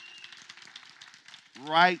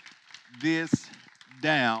write this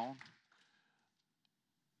down.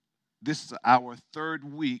 This is our third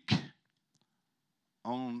week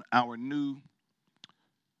on our new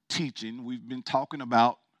teaching. We've been talking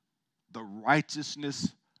about the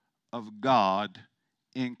righteousness of God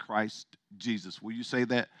in Christ Jesus. Will you say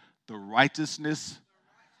that? The righteousness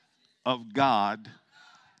of God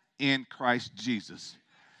in Christ Jesus.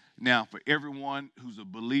 Now, for everyone who's a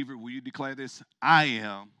believer, will you declare this? I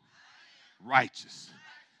am righteous.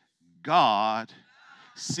 God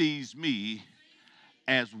sees me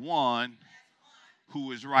as one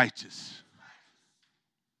who is righteous.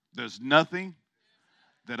 There's nothing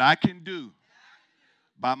that I can do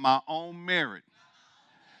by my own merit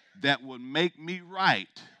that would make me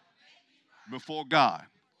right before God.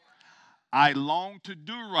 I long to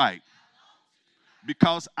do right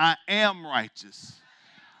because I am righteous.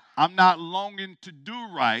 I'm not longing to do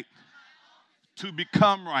right to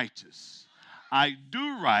become righteous. I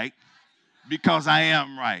do right because I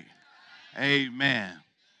am right. Amen.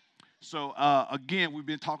 So again, we've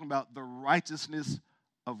been talking about the righteousness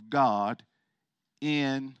of God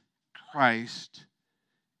in Christ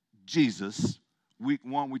Jesus. Week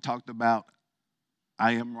 1, we talked about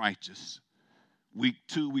I am righteous. Week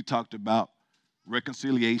 2, we talked about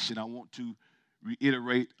reconciliation. I want to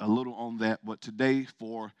reiterate a little on that, but today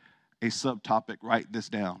for a subtopic, write this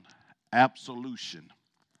down. Absolution.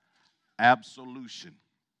 Absolution.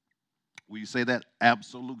 Will you say that?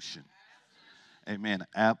 Absolution. Amen.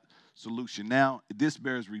 Absolution. Now, this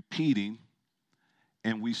bears repeating,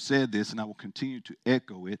 and we've said this, and I will continue to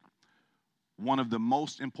echo it. One of the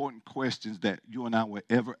most important questions that you and I will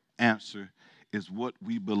ever answer is what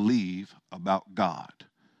we believe about God.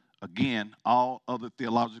 Again, all other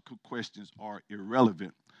theological questions are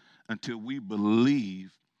irrelevant until we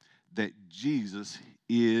believe that Jesus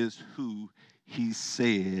is who he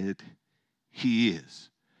said he is.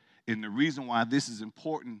 And the reason why this is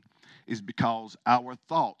important is because our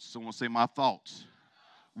thoughts, someone say my thoughts,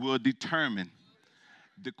 will determine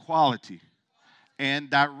the quality and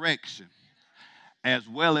direction as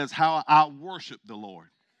well as how I worship the Lord.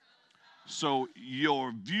 So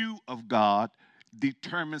your view of God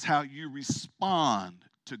determines how you respond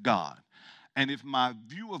to God. And if my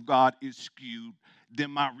view of God is skewed,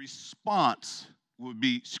 then my response will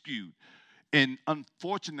be skewed. And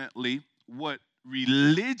unfortunately, what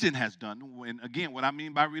religion has done, what I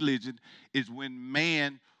mean by religion is when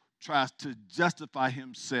man tries to justify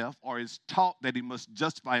himself or is taught that he must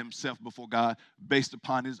justify himself before God based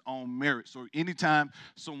upon his own merit. So anytime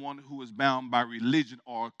someone who is bound by religion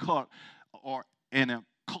or a cult or in a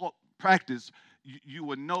cult practice, you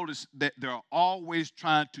will notice that they're always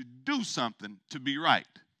trying to do something to be right.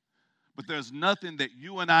 But there's nothing that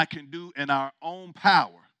you and I can do in our own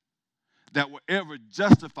power that will ever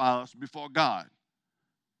justify us before God.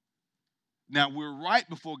 Now, we're right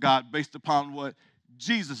before God based upon what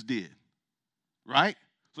Jesus did, right?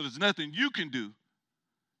 So there's nothing you can do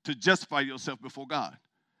to justify yourself before God.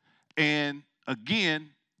 And again,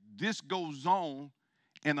 this goes on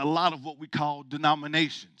in a lot of what we call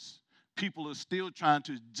denominations. People are still trying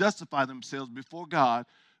to justify themselves before God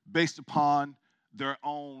based upon their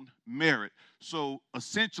own merit. So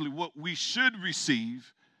essentially what we should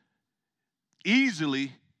receive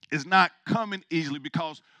easily is not coming easily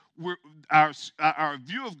because our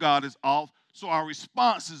view of God is off, so our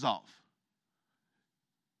response is off.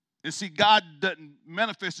 And see, God doesn't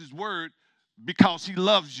manifest his word because he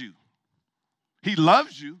loves you. He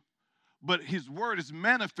loves you, but his word is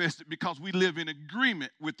manifested because we live in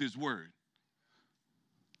agreement with his word.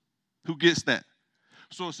 Who gets that?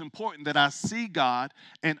 So it's important that I see God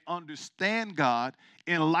and understand God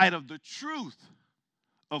in light of the truth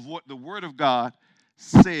of what the word of God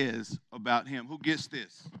says about him. Who gets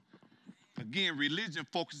this? Again, religion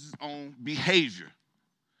focuses on behavior,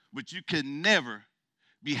 but you can never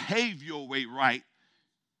behave your way right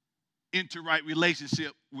into right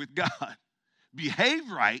relationship with God. Behave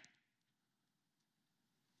right,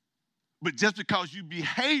 but just because you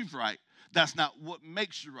behave right, that's not what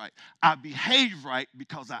makes you right. I behave right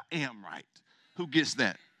because I am right. Who gets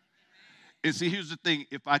that? And see, here's the thing.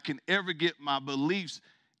 If I can ever get my beliefs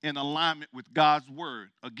in alignment with God's word,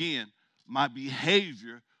 again, my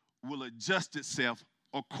behavior will adjust itself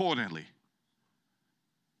accordingly.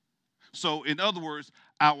 So, in other words,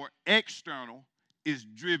 our external is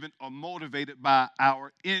driven or motivated by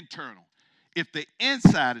our internal. If the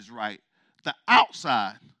inside is right, the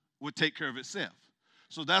outside will take care of itself.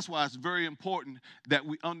 So that's why it's very important that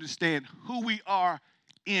we understand who we are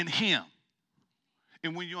in him.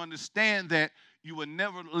 And when you understand that, you will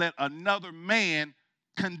never let another man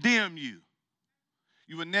condemn you.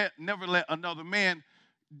 You will never let another man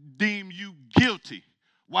deem you guilty.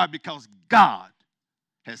 Why? Because God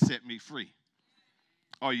has set me free.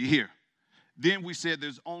 Are you here? Then we said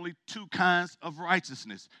there's only two kinds of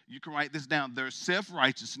righteousness. You can write this down. There's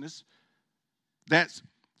self-righteousness. That's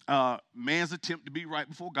man's attempt to be right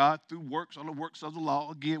before God through works or the works of the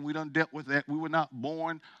law. Again, we done dealt with that. We were not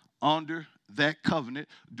born under that covenant.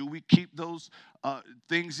 Do we keep those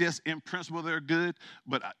things? Yes, in principle they're good,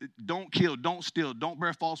 but don't kill, don't steal, don't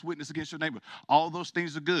bear false witness against your neighbor. All those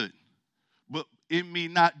things are good. But in me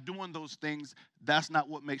not doing those things, that's not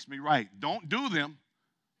what makes me right. Don't do them,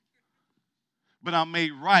 but I'm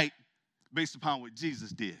made right based upon what Jesus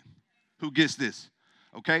did. Who gets this?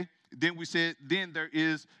 Okay? Then we said, then there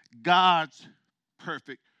is God's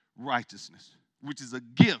perfect righteousness, which is a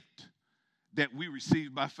gift that we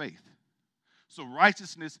receive by faith. So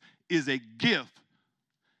righteousness is a gift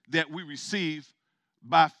that we receive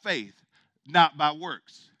by faith, not by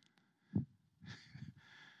works.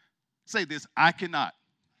 Say this, I cannot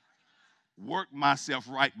work myself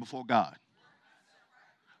right before God.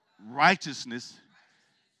 Righteousness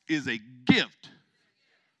is a gift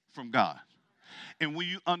from God. And when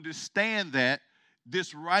you understand that,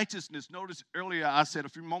 this righteousness, notice earlier I said, a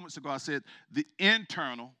few moments ago, I said the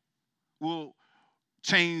internal will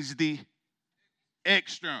change the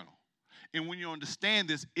external. And when you understand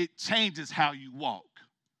this, it changes how you walk.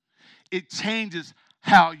 It changes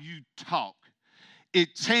how you talk.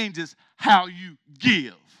 It changes how you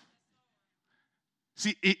give.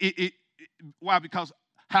 See, why? Because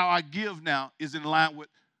how I give now is in line with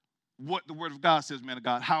what the Word of God says, man of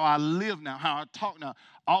God. How I live now, how I talk now,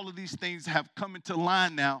 all of these things have come into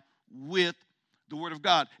line now with the Word of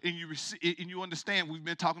God. And you understand, we've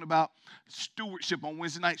been talking about stewardship on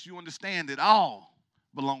Wednesday nights. You understand that all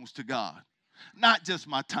belongs to God. Not just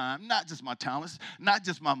my time, not just my talents, not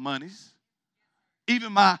just my monies.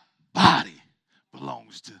 Even my body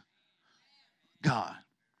belongs to God.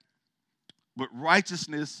 But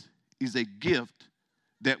righteousness is a gift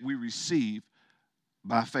that we receive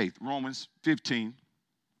by faith. Romans 15.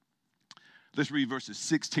 Let's read verses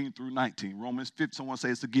 16 through 19. Romans 15, someone say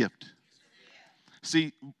it's a gift.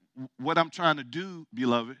 See, what I'm trying to do,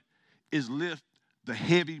 beloved, is lift the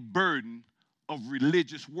heavy burden of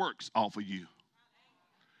religious works off of you.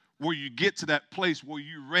 Where you get to that place where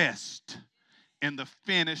you rest in the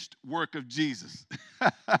finished work of Jesus.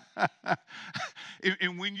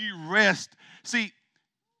 And when you rest, see,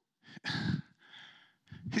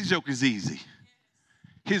 his yoke is easy.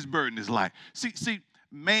 His burden is light. See,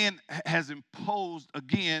 man has imposed,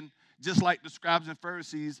 again, just like the scribes and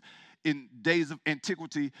Pharisees in days of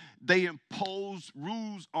antiquity, they imposed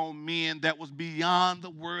rules on men that was beyond the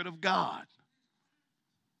word of God.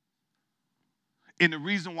 And the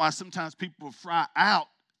reason why sometimes people fry out,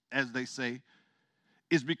 as they say,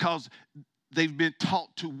 is because they've been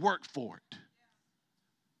taught to work for it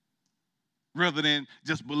rather than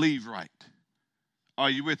just believe right. Are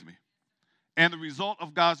you with me? And the result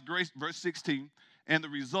of God's grace, verse 16, and the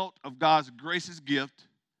result of God's gracious gift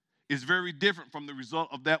is very different from the result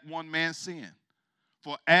of that one man's sin.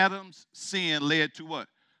 For Adam's sin led to what?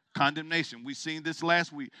 Condemnation. We seen this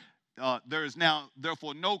last week. There is now,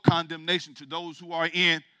 therefore, no condemnation to those who are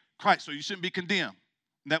in Christ. So you shouldn't be condemned.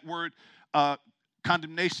 That word,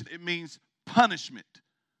 condemnation, it means punishment.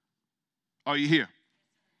 Are you here?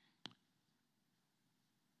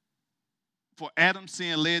 For Adam's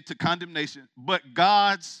sin led to condemnation, but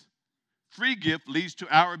God's free gift leads to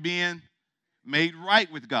our being made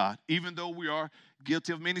right with God, even though we are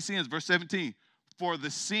guilty of many sins. Verse 17, for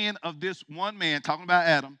the sin of this one man, talking about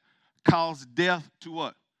Adam, caused death to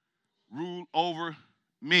what? Rule over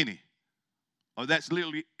many. Oh, that's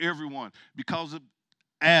literally everyone. Because of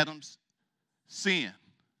Adam's sin,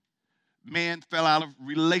 man fell out of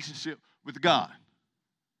relationship with God.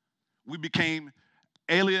 We became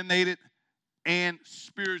alienated and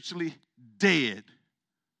spiritually dead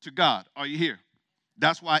to God. Are you here?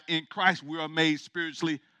 That's why in Christ we are made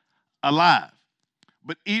spiritually alive.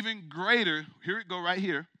 But even greater, here it go right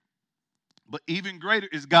here, but even greater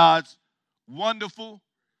is God's wonderful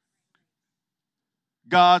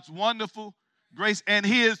grace and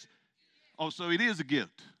his, so it is a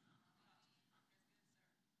gift.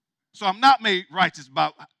 So I'm not made righteous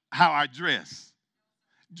by how I dress.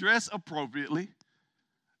 Dress appropriately,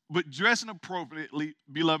 but dressing appropriately,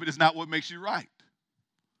 beloved, is not what makes you right.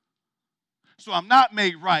 So I'm not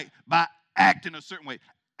made right by acting a certain way.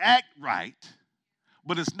 Act right,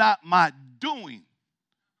 but it's not my doing.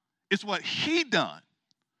 It's what he done.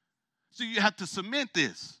 So you have to cement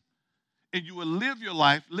this. And you will live your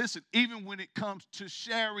life, listen, even when it comes to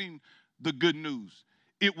sharing the good news,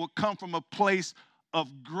 it will come from a place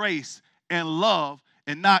of grace and love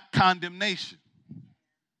and not condemnation.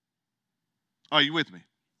 Are you with me?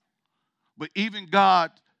 But even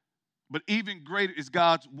greater is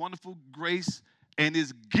God's wonderful grace and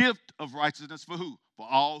his gift of righteousness for who? For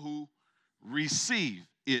all who receive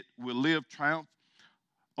it will live triumph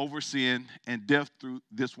over sin and death through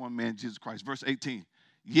this one man, Jesus Christ. Verse 18.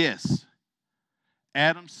 Yes,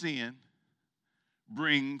 Adam's sin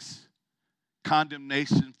brings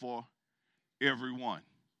condemnation for everyone.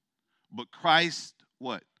 But Christ,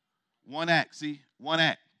 what? One act. See? One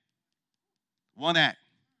act. One act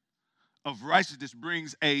of righteousness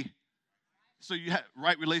brings so you have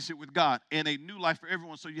right relationship with God and a new life for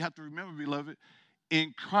everyone. So you have to remember, beloved,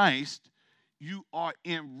 in Christ, you are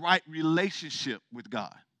in right relationship with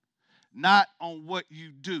God, not on what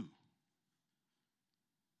you do.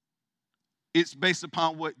 It's based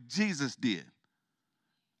upon what Jesus did.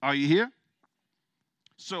 Are you here?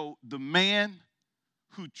 So the man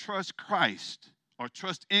who trusts Christ or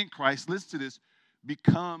trusts in Christ, listen to this,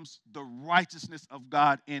 becomes the righteousness of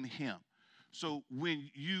God in him. So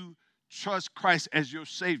when you trust Christ as your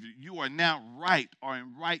Savior, you are now right or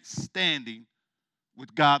in right standing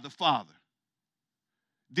with God the Father.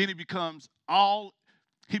 Then he becomes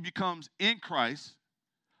in Christ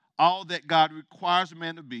all that God requires a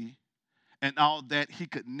man to be and all that he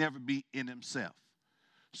could never be in himself.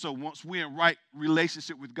 So once we're in right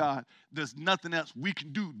relationship with God, there's nothing else we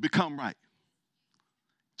can do to become right.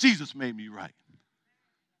 Jesus made me right.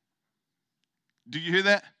 Do you hear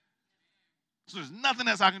that? So there's nothing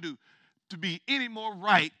else I can do to be any more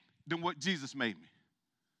right than what Jesus made me.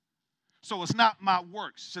 So it's not my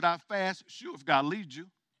works. Should I fast? Sure, if God leads you.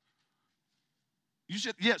 You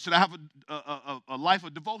should, yeah, should I have a life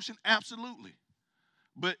of devotion? Absolutely.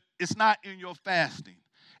 But it's not in your fasting.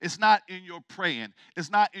 It's not in your praying. It's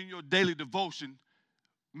not in your daily devotion.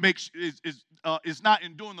 It's not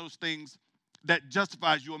in doing those things that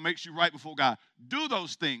justifies you or makes you right before God. Do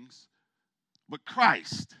those things, but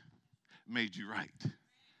Christ made you right.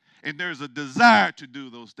 And there's a desire to do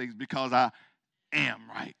those things because I am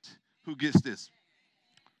right. Who gets this?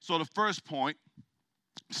 So the first point,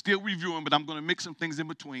 still reviewing, but I'm going to mix some things in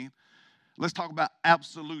between. Let's talk about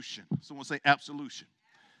absolution. Someone say absolution.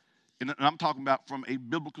 And I'm talking about from a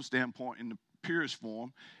biblical standpoint in the purest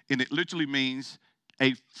form. And it literally means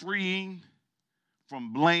a freeing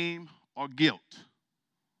from blame or guilt.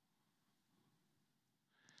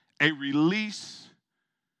 A release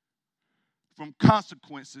from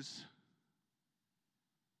consequences,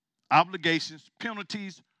 obligations,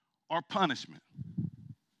 penalties, or punishment.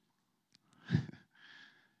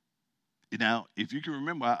 Now, if you can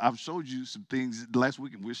remember, I've showed you some things last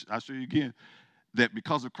week, and I'll show you again, that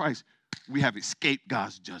because of Christ, we have escaped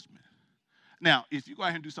God's judgment. Now, if you go out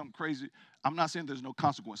here and do something crazy, I'm not saying there's no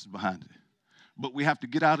consequences behind it. But we have to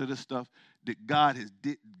get out of this stuff that God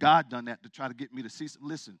done that to try to get me to see.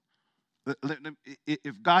 Listen,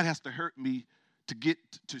 if God has to hurt me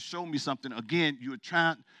to show me something, again, you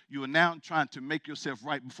are now trying to make yourself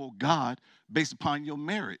right before God based upon your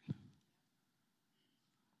merit.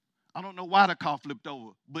 I don't know why the car flipped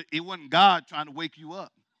over, but it wasn't God trying to wake you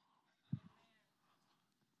up.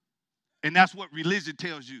 And that's what religion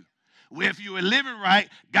tells you. Well, if you were living right,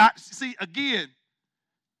 God, see, again,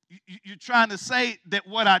 you're trying to say that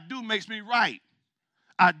what I do makes me right.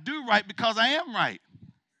 I do right because I am right.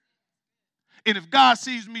 And if God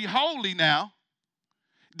sees me holy now,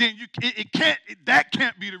 then that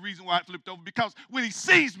can't be the reason why it flipped over, because when he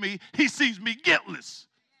sees me guiltless.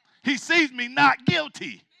 He sees me not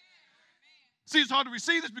guilty. See, it's hard to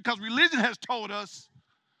receive this because religion has told us,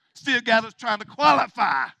 still got us trying to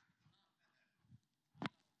qualify.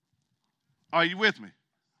 Are you with me?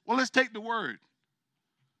 Well, let's take the word.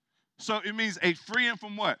 So it means a freeing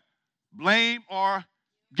from what? Blame or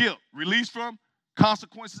guilt. Release from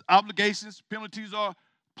consequences, obligations, penalties, or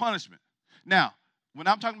punishment. Now, when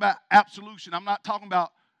I'm talking about absolution, I'm not talking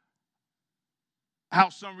about how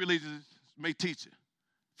some religions may teach it.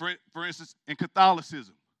 For instance, in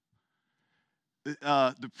Catholicism,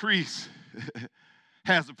 the priest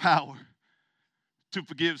has the power to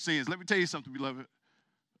forgive sins. Let me tell you something, beloved.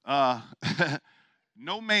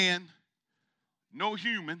 No man, no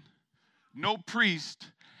human, no priest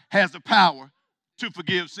has the power to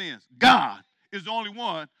forgive sins. God is the only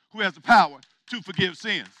one who has the power to forgive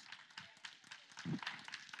sins.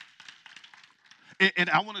 And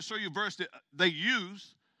I want to show you a verse that they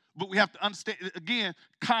use, but we have to understand, again,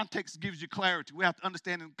 context gives you clarity. We have to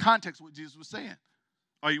understand in context what Jesus was saying.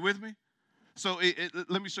 Are you with me? So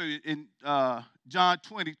let me show you in John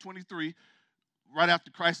 20:23, right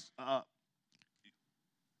after Christ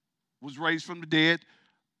was raised from the dead,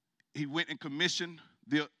 he went and commissioned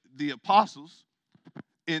the apostles.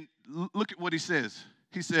 And look at what he says.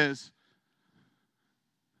 He says,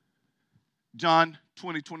 John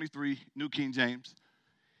 20:23, New King James.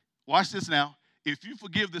 Watch this now. If you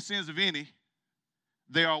forgive the sins of any,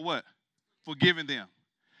 they are what? Forgiven them.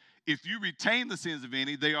 If you retain the sins of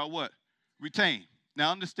any, they are what? Retained.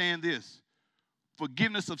 Now understand this.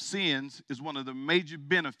 Forgiveness of sins is one of the major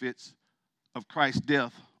benefits of Christ's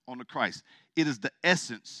death on the cross. It is the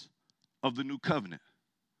essence of the new covenant.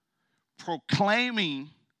 Proclaiming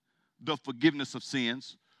the forgiveness of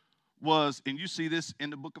sins was, and you see this in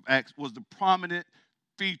the book of Acts, was the prominent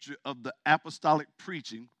feature of the apostolic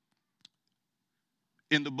preaching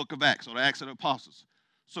in the book of Acts, or the Acts of the Apostles.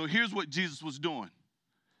 So here's what Jesus was doing.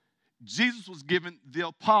 Jesus was giving the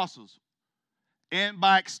apostles, and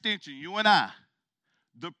by extension, you and I,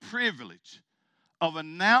 the privilege of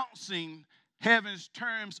announcing heaven's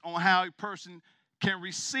terms on how a person can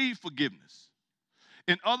receive forgiveness.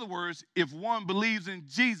 In other words, if one believes in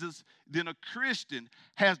Jesus, then a Christian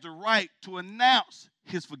has the right to announce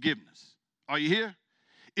his forgiveness. Are you here?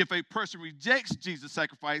 If a person rejects Jesus'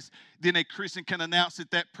 sacrifice, then a Christian can announce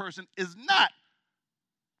that that person is not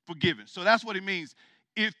forgiven. So that's what it means.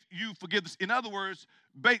 If you forgive this, in other words,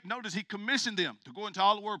 notice he commissioned them to go into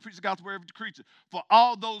all the world, preach the gospel to every creature. For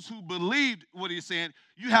all those who believed what he's saying,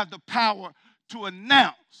 you have the power to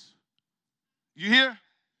announce. You hear?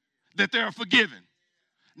 That they are forgiven.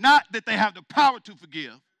 Not that they have the power to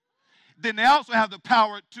forgive. Then they also have the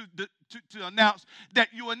power to announce that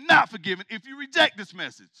you are not forgiven if you reject this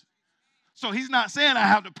message. So he's not saying I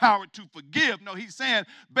have the power to forgive. No, he's saying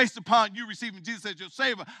based upon you receiving Jesus as your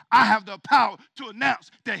Savior, I have the power to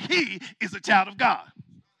announce that he is a child of God.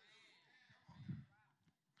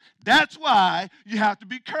 That's why you have to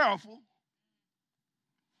be careful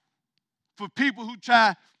for people who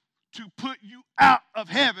try to put you out of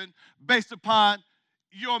heaven based upon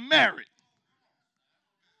your merit.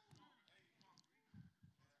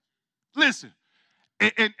 Listen,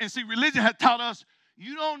 and see, religion has taught us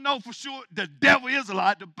you don't know for sure the devil is a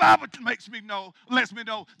lie. The Bible lets me know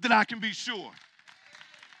that I can be sure.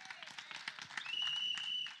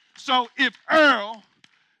 So if Earl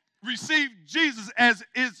received Jesus as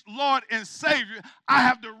his Lord and Savior, I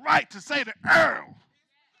have the right to say that Earl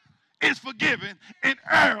is forgiven and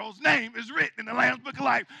Earl's name is written in the Lamb's Book of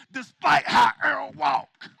Life, despite how Earl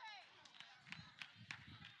walked.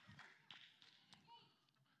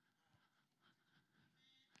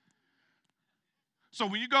 So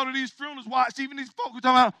when you go to these funerals, watch, even these folks who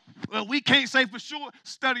talk about, well, we can't say for sure.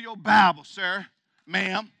 Study your Bible, sir,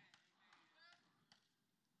 ma'am.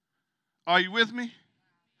 Are you with me?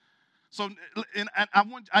 So, and I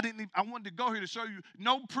wanted to go here to show you,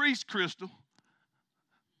 no priest, Crystal,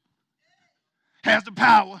 has the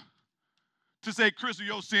power to say, Crystal,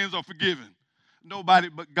 your sins are forgiven. Nobody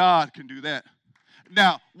but God can do that.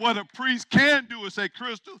 Now, what a priest can do is say,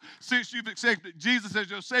 Crystal, since you've accepted Jesus as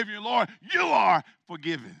your Savior and Lord, you are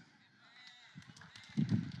forgiven.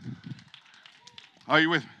 Are you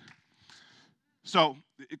with me? So,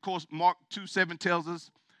 of course, Mark 2:7 tells us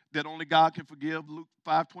that only God can forgive. Luke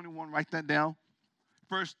 5:21, write that down.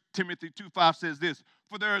 1 Timothy 2:5 says this,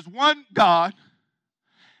 for there is one God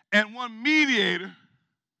and one mediator,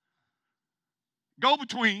 go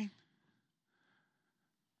between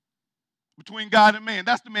God and man.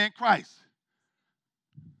 That's the man Christ.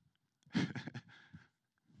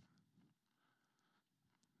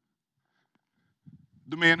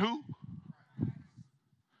 The man who?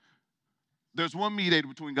 There's one mediator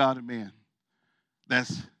between God and man.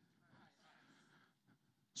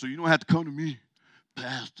 So you don't have to come to me,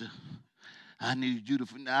 Pastor. I need you to,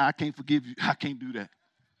 I can't forgive you. I can't do that.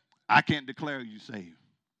 I can't declare you saved.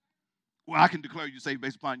 Well, I can declare you saved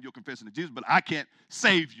based upon your confession of Jesus, but I can't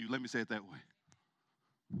save you. Let me say it that way.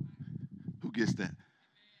 Who gets that?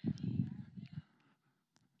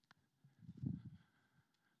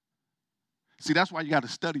 See, that's why you got to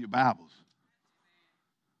study your Bibles.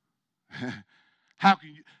 How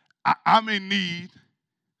can you? I'm in need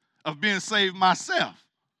of being saved myself.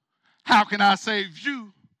 How can I save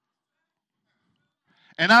you?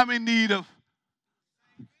 And I'm in need of.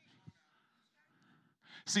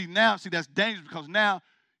 See, that's dangerous because now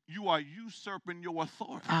you are usurping your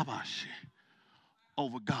authority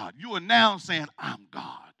over God. You are now saying, I'm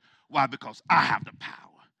God. Why? Because I have the power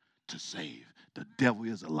to save. The devil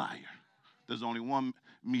is a liar. There's only one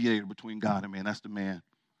mediator between God and man. That's the man,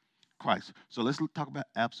 Christ. So let's talk about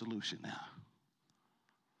absolution now.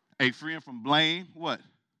 A freeing from blame, what?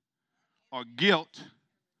 Or guilt.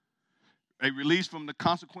 A release from the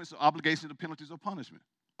consequences, obligations, the penalties, or punishment.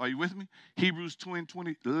 Are you with me? Hebrews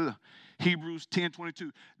 10:22.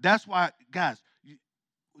 That's why, guys, you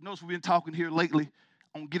notice we've been talking here lately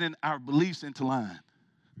on getting our beliefs into line.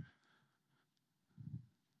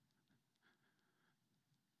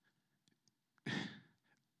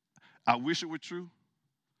 I wish it were true,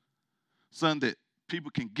 son, that people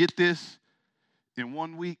can get this in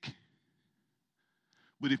 1 week.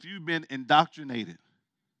 But if you've been indoctrinated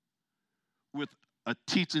with a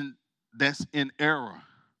teaching that's in error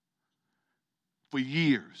for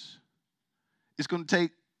years, it's going to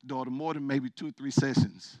take, daughter, more than maybe 2 or 3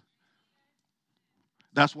 sessions.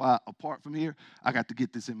 That's why, apart from here, I got to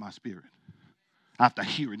get this in my spirit. I have to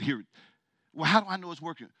hear it. Well, how do I know it's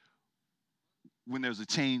working? When there's a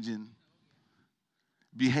change in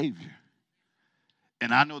behavior.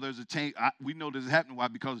 And I know there's a change. We know this is happening. Why?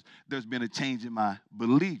 Because there's been a change in my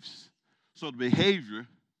beliefs. So the behavior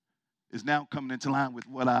is now coming into line with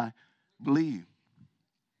what I believe.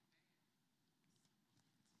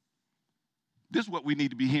 This is what we need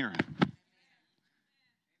to be hearing.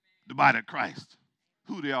 The body of Christ.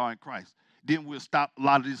 Who they are in Christ. Then we'll stop a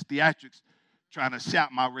lot of these theatrics trying to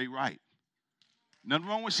shout my way right. Nothing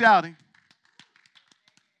wrong with shouting.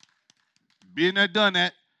 Been there, done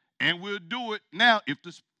that. And we'll do it now if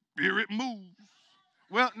the Spirit moves.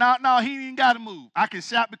 Well, no, he ain't got to move. I can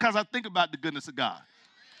shout because I think about the goodness of God.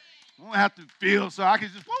 I don't have to feel so I can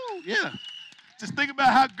just, woo, yeah. Just think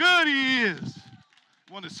about how good he is.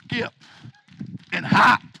 Want to skip and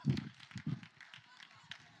hop.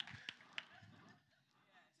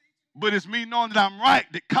 But it's me knowing that I'm right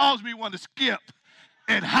that caused me want to skip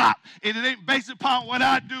and hop. And it ain't based upon what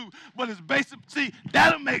I do, but it's based upon, see,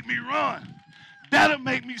 that'll make me run. That'll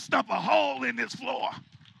make me stump a hole in this floor.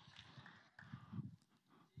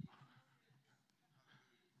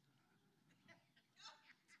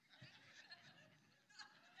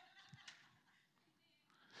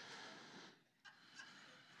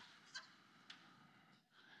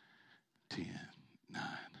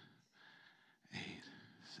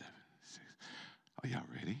 Are y'all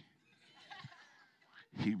ready?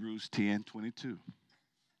 Hebrews 10:22.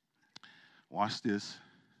 Watch this.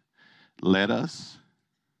 Let us.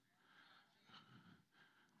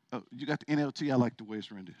 Oh, you got the NLT? I like the way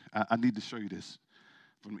it's rendered. I need to show you this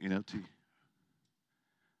from the NLT.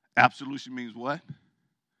 Absolution means what?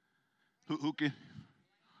 Who can?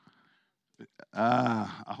 I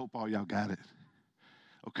hope all y'all got it.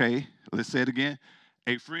 Okay, let's say it again.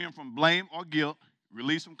 A freedom from blame or guilt,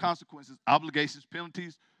 release from consequences, obligations,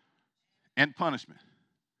 penalties, and punishment.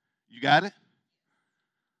 You got it?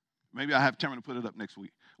 Maybe I'll have Tamara to put it up next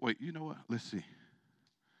week. Wait, you know what? Let's see.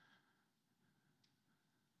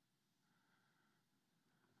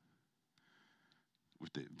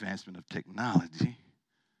 With the advancement of technology,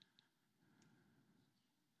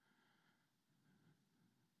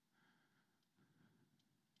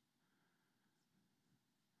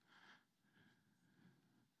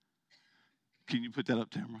 can you put that up,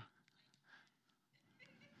 Tamara?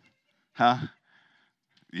 Huh?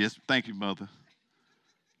 Yes, thank you, Mother.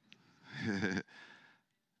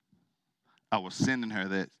 I was sending her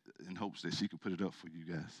that in hopes that she could put it up for you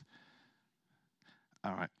guys.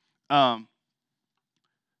 All right.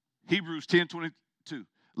 Hebrews 10:22.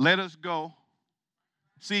 Let us go.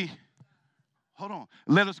 See, hold on.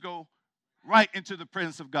 Let us go right into the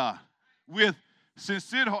presence of God with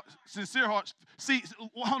sincere hearts. See,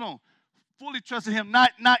 hold on. Fully trusting Him,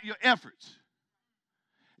 not your efforts.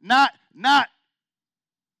 Not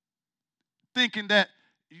thinking that,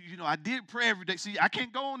 I did pray every day. See, I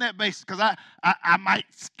can't go on that basis because I might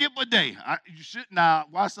skip a day. You should now.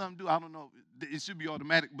 Why some do, I don't know. It should be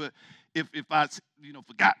automatic. But if I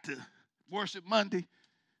forgot to worship Monday,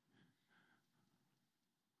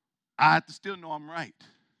 I have to still know I'm right.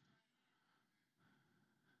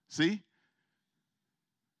 See?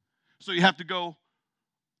 So you have to go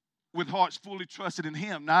with hearts fully trusted in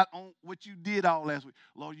Him, not on what you did all last week.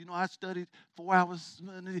 Lord, I studied 4 hours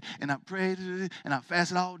Monday, and I prayed, and I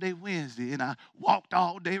fasted all day Wednesday, and I walked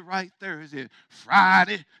all day right Thursday,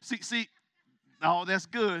 Friday. See, all that's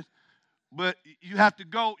good, but you have to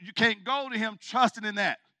go. You can't go to Him trusting in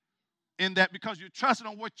that because you're trusting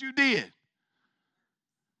on what you did.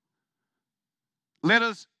 Let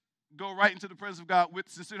us go right into the presence of God with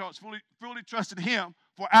sincere hearts, fully trusting Him,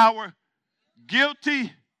 for our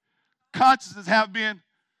guilty consciences have been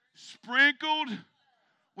sprinkled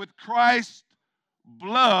with Christ's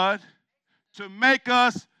blood to make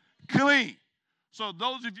us clean. So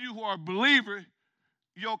those of you who are believers,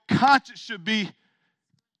 your conscience should be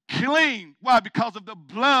clean. Why? Because of the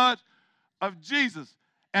blood of Jesus.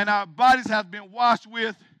 And our bodies have been washed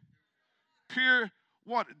with pure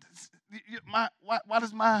What? Why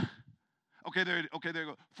does my? Okay, there you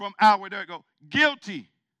go. From there you go. Guilty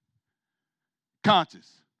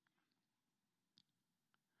conscience.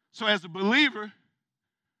 So as a believer,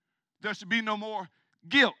 there should be no more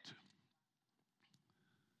guilt.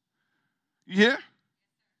 You hear?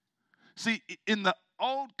 See, in the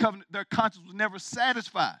old covenant, their conscience was never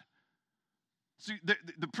satisfied. See,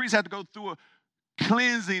 the priest had to go through a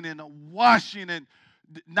cleansing and a washing, and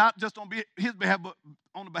not just on his behalf, but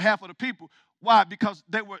on the behalf of the people. Why? Because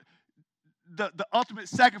they were the ultimate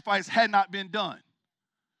sacrifice had not been done.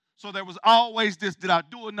 So there was always this: did I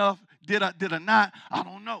do enough? Did I not? I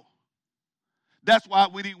don't know. That's why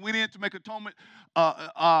when he went in to make atonement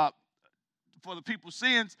for the people's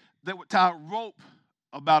sins, they would tie a rope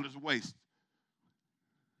about his waist.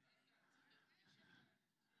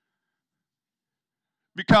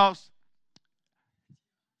 Because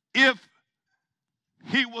if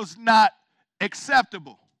he was not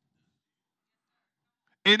acceptable,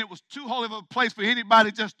 and it was too holy of a place for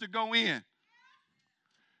anybody just to go in,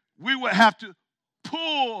 we would have to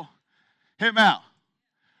pull him out.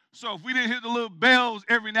 So if we didn't hear the little bells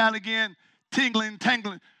every now and again, tingling,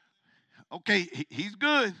 okay, he's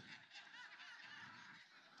good.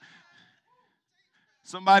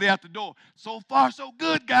 Somebody at the door. So far, so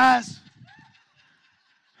good, guys.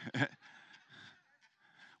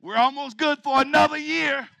 We're almost good for another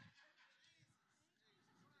year.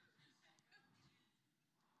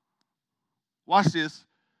 Watch this.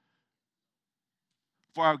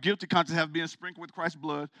 For our guilty conscience have been sprinkled with Christ's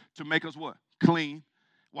blood to make us what? Clean.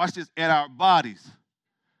 Watch this. And our bodies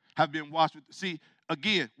have been washed with. See,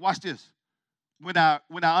 again, watch this. When I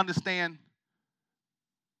understand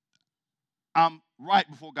I'm right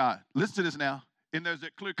before God. Listen to this now. And there's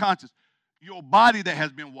that clear conscience. Your body that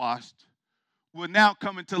has been washed will now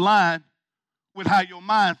come into line with how your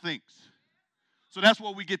mind thinks. So that's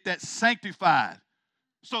where we get that sanctified.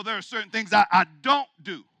 So there are certain things I don't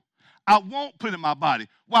do. I won't put in my body.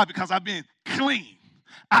 Why? Because I've been clean.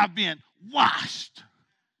 I've been washed.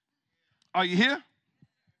 Are you here?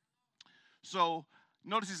 So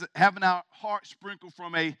notice he's having our heart sprinkled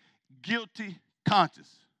from a guilty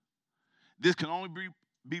conscience. This can only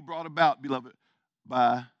be brought about, beloved,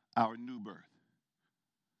 by our new birth.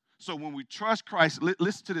 So when we trust Christ,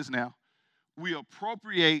 listen to this now, we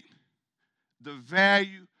appropriate the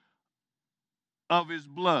value of his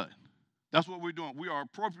blood. That's what we're doing. We are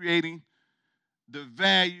appropriating the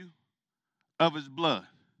value of his blood.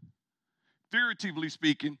 Figuratively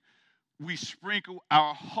speaking, we sprinkle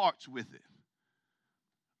our hearts with it.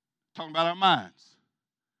 Talking about our minds.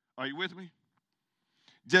 Are you with me?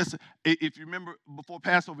 Just, if you remember before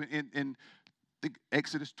Passover in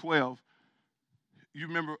Exodus 12, you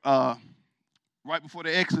remember right before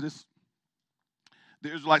the Exodus,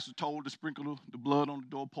 the Israelites were told to sprinkle the blood on the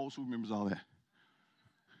doorpost. Who remembers all that?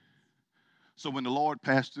 So when the Lord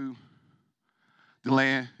passed through the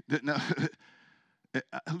land,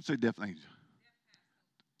 who said death angel?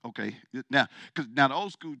 Okay, now the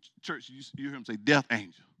old school church, you hear him say death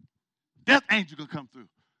angel. Death angel gonna come through.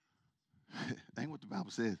 That ain't what the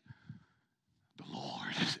Bible says. The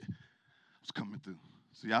Lord was coming through.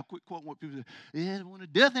 See, I quit quoting what people say. Yeah, when the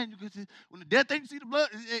death angel see the blood,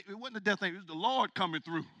 it wasn't the death angel, it was the Lord coming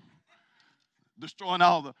through, destroying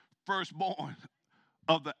all the firstborn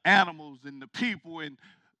of the animals and the people and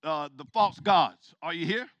the false gods. Are you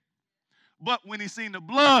here? But when he seen the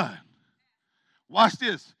blood, watch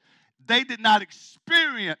this, they did not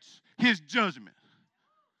experience his judgment.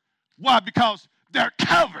 Why? Because they're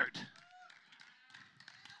covered.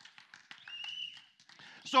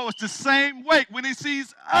 So it's the same way when he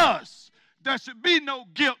sees us. There should be no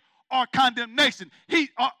guilt or condemnation.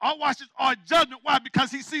 Watch this, or judgment. Why?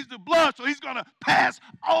 Because he sees the blood, so he's going to pass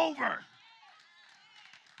over.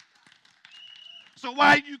 So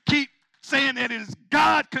why you keep saying that it is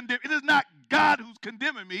God condemning? It is not God who's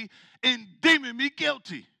condemning me and deeming me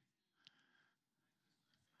guilty.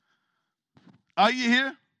 Are you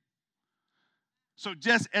here? So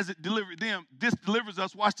just as it delivered them, this delivers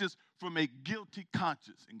us, watch this, from a guilty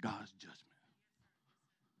conscience in God's judgment.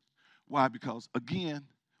 Why? Because, again,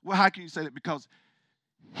 well, how can you say that? Because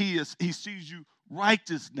he sees you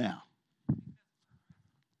righteous now.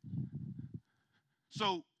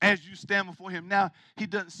 So as you stand before him now, he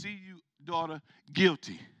doesn't see you, daughter,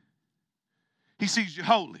 guilty. He sees you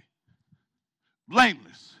holy,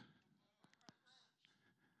 blameless,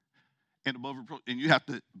 and above reproach. And you have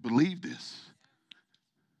to believe this.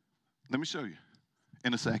 Let me show you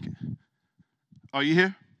in a second. Are you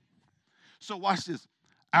here? So watch this.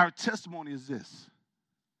 Our testimony is this.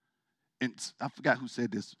 And I forgot who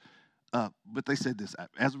said this, but they said this.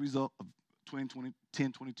 As a result of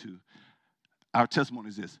 10:22. Our testimony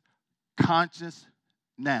is this: conscience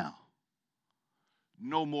now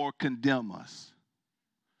no more condemn us,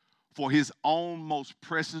 for his own most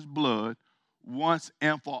precious blood once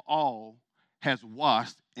and for all has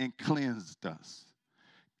washed and cleansed us.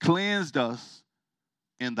 Cleansed us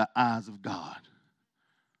in the eyes of God.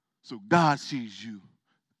 So God sees you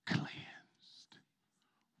cleansed,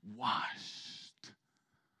 washed.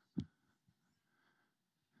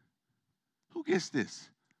 Who gets this?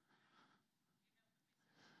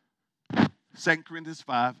 2 Corinthians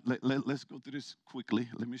 5. Let's go through this quickly.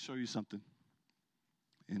 Let me show you something.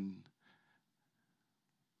 And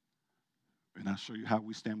I'll show you how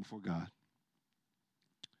we stand before God.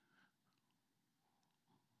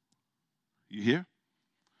 You hear?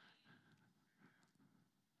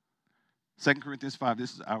 2 Corinthians 5,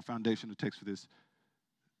 this is our foundational text for this,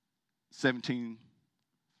 17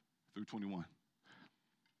 through 21.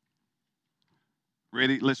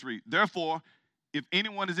 Ready? Let's read. Therefore, if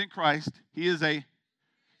anyone is in Christ, he is a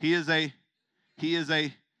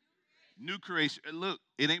new creation. Look,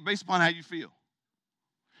 it ain't based upon how you feel.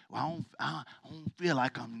 Well, I don't feel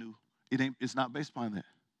like I'm new. It's not based upon that.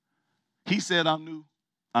 He said I'm new.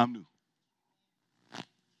 I'm new.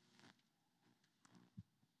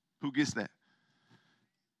 Who gets that?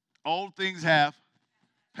 Old things have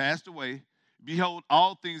passed away. Behold,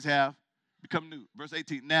 all things have become new. Verse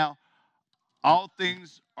 18. Now, all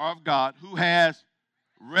things are of God, who has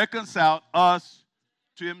reconciled us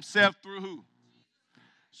to himself through who?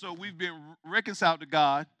 So we've been reconciled to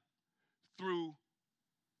God through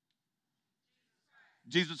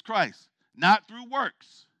Jesus Christ, not through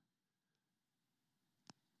works.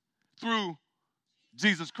 Through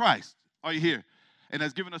Jesus Christ. Are you here? And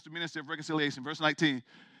has given us the ministry of reconciliation. Verse 19,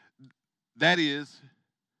 that is,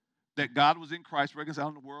 that God was in Christ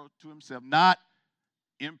reconciling the world to himself, not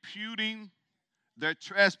imputing their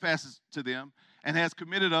trespasses to them, and has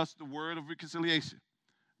committed us the word of reconciliation.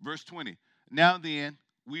 Verse 20, now then,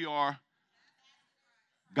 we are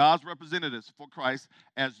God's representatives for Christ,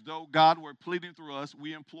 as though God were pleading through us.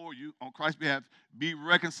 We implore you, on Christ's behalf, be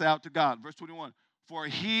reconciled to God. Verse 21, for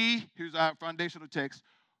he, here's our foundational text,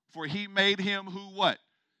 for he made him who what?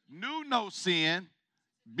 Knew no sin,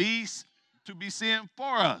 to be sin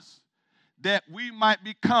for us, that we might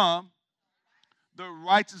become the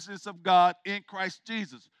righteousness of God in Christ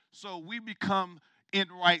Jesus. So we become in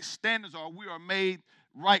right standards, or we are made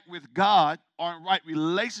right with God, or in right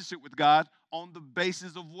relationship with God on the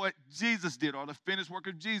basis of what Jesus did, or the finished work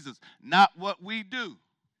of Jesus, not what we do.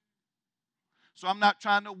 So I'm not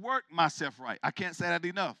trying to work myself right. I can't say that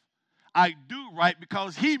enough. I do right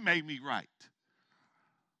because he made me right.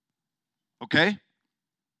 Okay?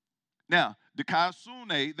 Now, the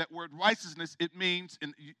dikaiosune, that word righteousness, it means,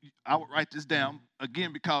 and I would write this down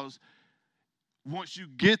again, because once you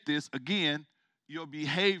get this, again, your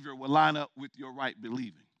behavior will line up with your right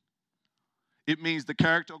believing. It means the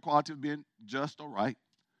character or quality of being just or right.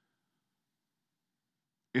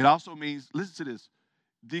 It also means, listen to this,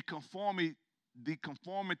 the conformity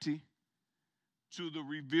to the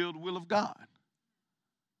revealed will of God.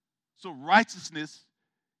 So righteousness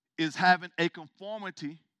is having a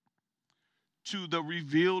conformity to the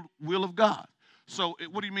revealed will of God. So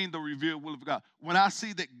what do you mean the revealed will of God? When I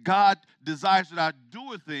see that God desires that I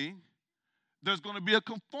do a thing, there's going to be a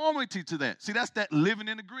conformity to that. See, that's that living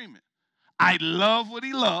in agreement. I love what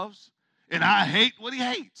he loves, and I hate what he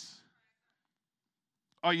hates.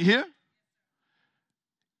 Are you here?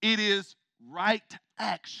 It is right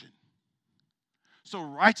action. So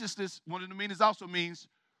righteousness, one of the meanings also means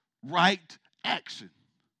right action.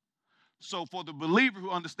 So for the believer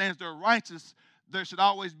who understands they're righteous, there should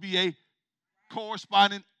always be a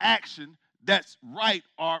corresponding action that's right,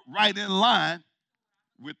 or right in line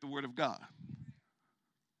with the word of God.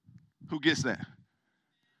 Who gets that?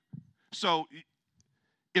 So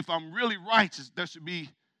if I'm really righteous, there should be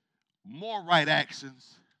more right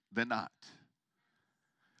actions than not.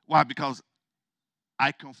 Why? Because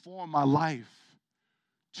I conform my life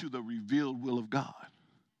to the revealed will of God.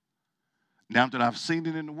 Now that I've seen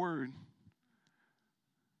it in the Word,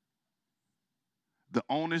 the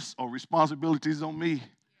onus or responsibility is on me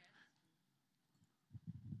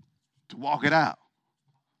to walk it out,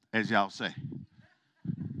 as y'all say.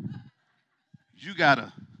 You got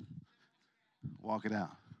to walk it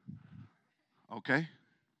out. Okay?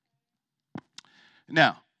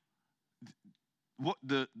 Now, what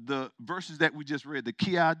the verses that we just read, the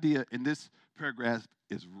key idea in this paragraph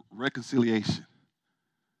is reconciliation.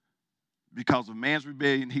 Because of man's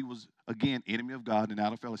rebellion, he was, again, enemy of God and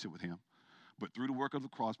out of fellowship with him. But through the work of the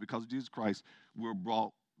cross, because of Jesus Christ, we're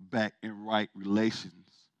brought back in right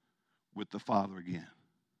relations with the Father again.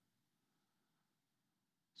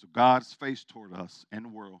 So God's face toward us and the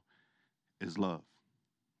world is love.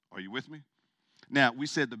 Are you with me? Now, we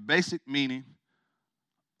said the basic meaning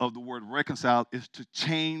of the word reconcile is to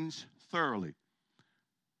change thoroughly,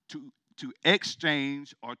 to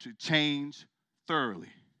exchange or to change thoroughly.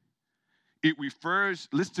 It refers,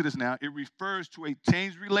 listen to this now, it refers to a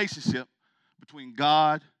changed relationship between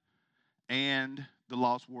God and the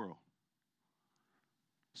lost world.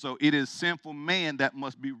 So it is sinful man that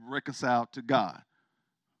must be reconciled to God.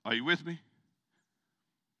 Are you with me?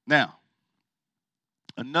 Now,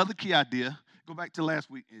 another key idea, go back to last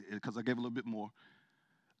week because I gave a little bit more,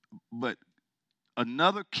 but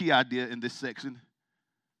another key idea in this section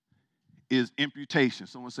is imputation.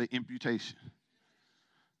 Someone say imputation.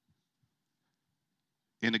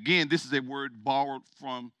 And again, this is a word borrowed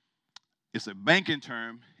from, it's a banking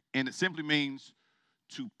term, and it simply means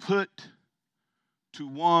to put to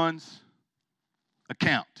one's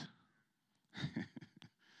account.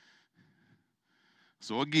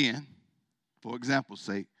 So again, for example's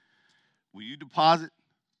sake, when you deposit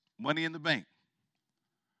money in the bank,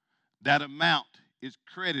 that amount is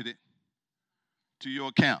credited to your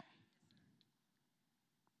account.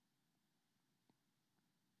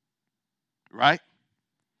 Right?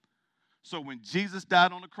 So when Jesus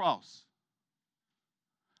died on the cross,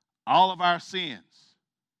 all of our sins,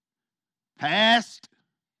 past,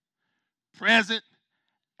 present,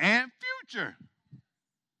 and future,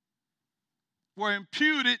 were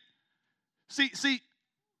imputed. See,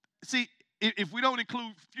 if we don't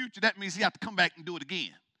include future, that means he has to come back and do it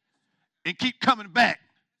again. And keep coming back.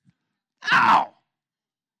 Ow!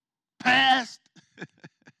 Past,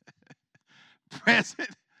 present,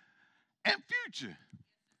 and future.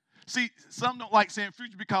 See, some don't like saying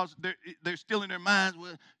future because they're still in their minds,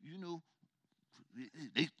 well, you know,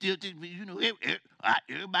 they still think, you know,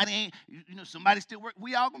 everybody ain't, you know, somebody still working.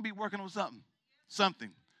 We all going to be working on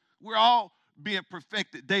something. We're all being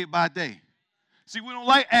perfected day by day. See, we don't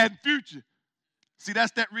like adding future. See,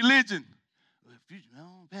 that's that religion. Future,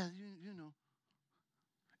 you know.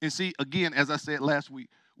 And see, again, as I said last week,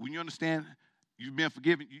 when you understand you've been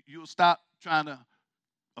forgiven, you'll stop trying to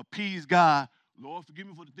appease God. Lord, forgive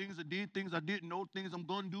me for the things I did, things I didn't know, things I'm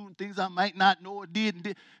going to do, and things I might not know or did. And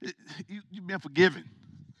did. You've been forgiven.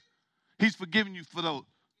 He's forgiven you for those.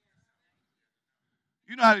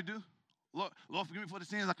 You know how to do. Lord, forgive me for the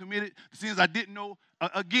sins I committed, the sins I didn't know.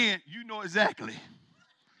 Again, you know exactly.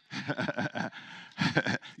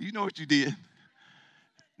 You know what you did.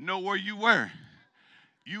 Know where you were.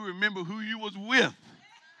 You remember who you was with.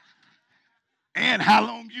 And how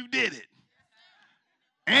long you did it.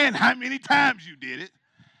 And how many times you did it.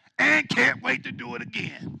 And can't wait to do it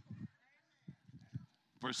again.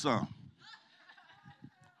 For some.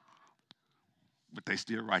 But they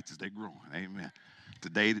still righteous. They growing. Amen.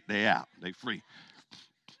 Today, they out. They free.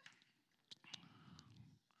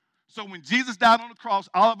 So when Jesus died on the cross,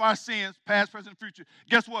 all of our sins, past, present, and future,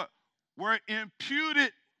 guess what? Were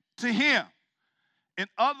imputed to him. In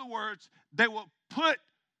other words, they were put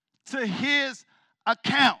to his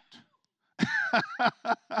account.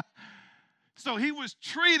 So he was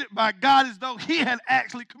treated by God as though he had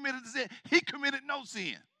actually committed sin. He committed no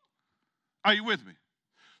sin. Are you with me?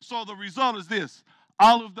 So the result is this.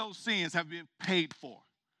 All of those sins have been paid for.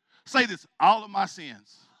 Say this. All of my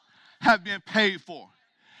sins have been paid for.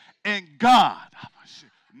 And God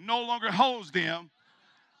no longer holds them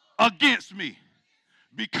against me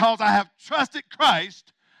because I have trusted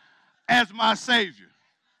Christ as my Savior.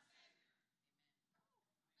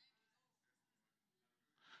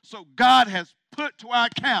 So God has put to our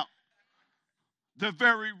account the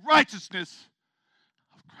very righteousness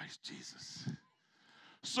of Christ Jesus.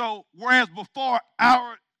 So whereas before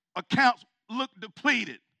our accounts looked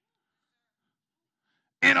depleted,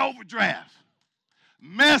 in overdraft,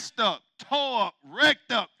 messed up, tore up,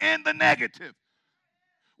 wrecked up, in the negative.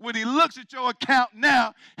 When he looks at your account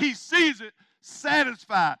now, he sees it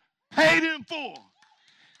satisfied, paid in full.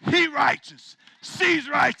 He righteous. She's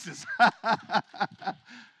righteous.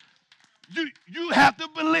 You have to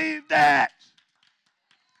believe that.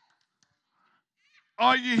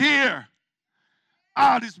 Are you here?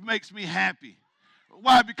 Oh, this makes me happy.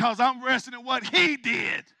 Why? Because I'm resting in what he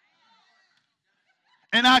did.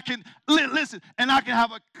 And I can, listen, and I can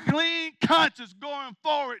have a clean conscience going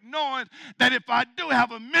forward knowing that if I do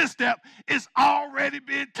have a misstep, it's already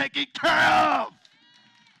been taken care of.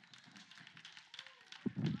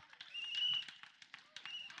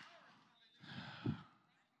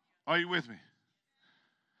 Are you with me?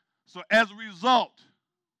 So as a result,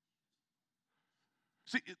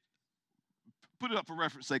 see, put it up for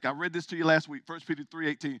reference sake. I read this to you last week, 1 Peter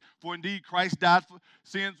 3:18. For indeed Christ died for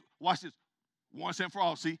sins, watch this, once and for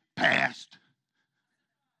all. See, past,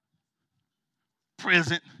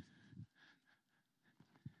 present.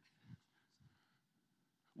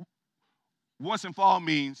 Once and for all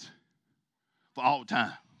means for all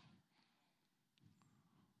time.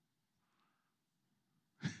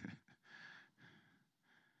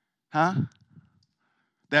 Huh?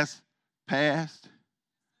 That's past.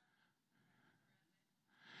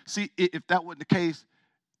 See, if that wasn't the case,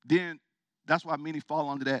 then that's why many fall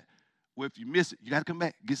under that. Well, if you miss it, you got to come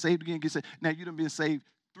back, get saved again, get saved. Now, you done been saved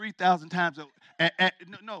 3,000 times. At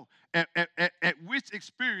which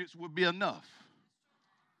experience would be enough?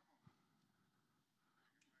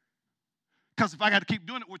 Because if I got to keep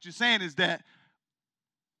doing it, what you're saying is that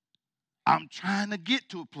I'm trying to get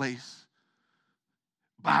to a place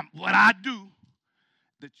by what I do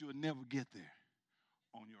that you'll never get there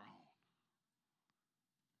on your own.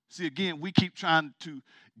 See, again, we keep trying to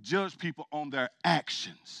judge people on their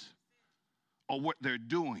actions or what they're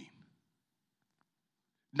doing,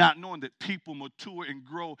 not knowing that people mature and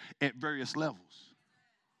grow at various levels.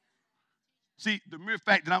 See, the mere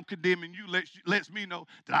fact that I'm condemning you lets me know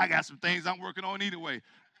that I got some things I'm working on anyway.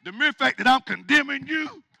 The mere fact that I'm condemning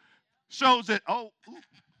you shows that,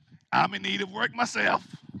 I'm in need of work myself.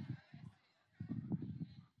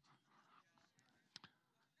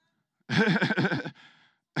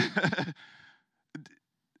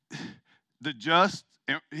 The just,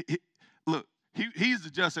 look, he's the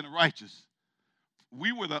just and the righteous.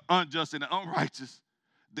 We were the unjust and the unrighteous.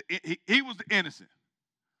 He was the innocent.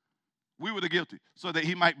 We were the guilty. So that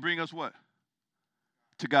he might bring us what?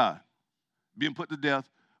 To God. Being put to death,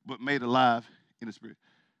 but made alive in the spirit.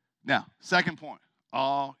 Now, second point.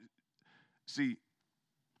 See,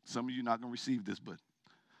 some of you are not going to receive this, but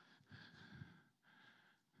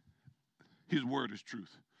his word is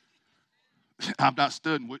truth. I'm not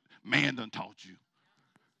studying what man done taught you.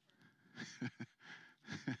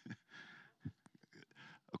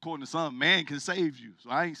 According to some, man can save you. So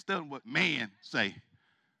I ain't studying what man say.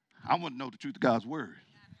 I want to know the truth of God's word.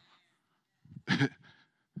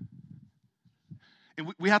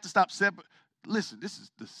 And we have to stop Listen, this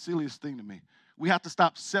is the silliest thing to me. We have to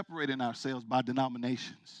stop separating ourselves by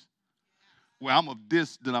denominations. Well, I'm of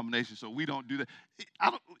this denomination, so we don't do that.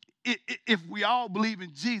 If we all believe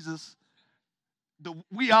in Jesus,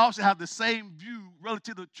 we all should have the same view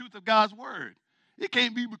relative to the truth of God's word. It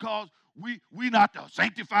can't be because we not the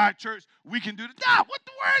sanctified church, we can do that. Nah, what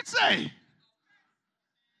the word say?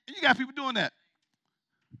 And you got people doing that.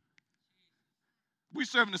 We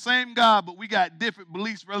serving the same God, but we got different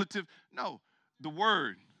beliefs relative. No, the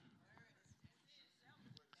word.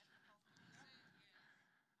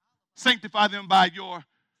 Sanctify them by your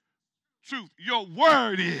truth. Your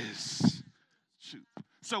word is truth.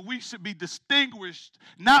 So we should be distinguished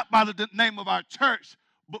not by the name of our church,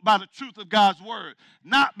 but by the truth of God's word.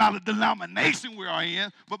 Not by the denomination we are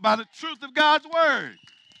in, but by the truth of God's word.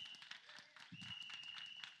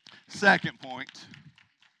 Second point.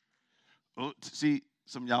 See,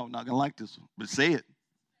 some of y'all are not going to like this one, but say it.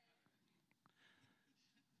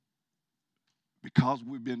 Because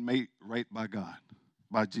we've been made right by God,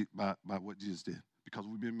 by what Jesus did. Because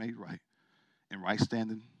we've been made right, in right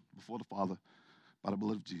standing before the Father by the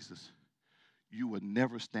blood of Jesus, you would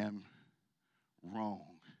never stand wrong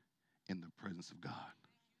in the presence of God.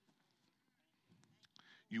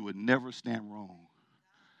 You would never stand wrong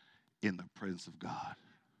in the presence of God.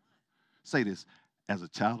 Say this, as a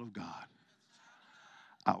child of God,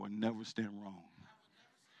 I will never stand wrong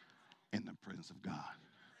in the presence of God.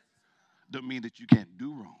 Doesn't mean that you can't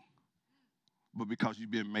do wrong, but because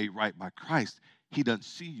you've been made right by Christ, he doesn't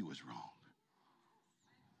see you as wrong.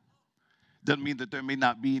 Doesn't mean that there may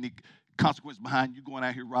not be any consequence behind you going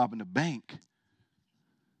out here robbing a bank.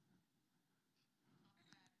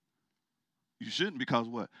 You shouldn't, because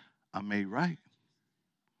what? I'm made right.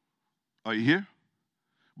 Are you here?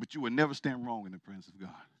 But you will never stand wrong in the presence of God.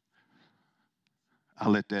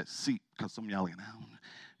 I'll let that seat, because some of y'all are like, man,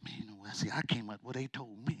 you know, see, I came up with what they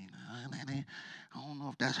told me. I don't know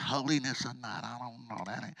if that's holiness or not. I don't know.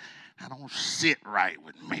 That don't sit right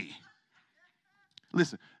with me.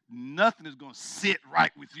 Listen, nothing is going to sit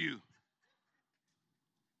right with you.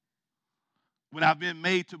 When I've been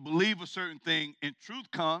made to believe a certain thing and truth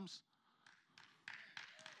comes,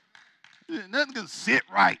 nothing's going to sit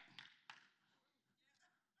right.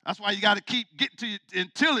 That's why you got to keep getting to it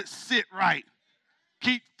until it sit right.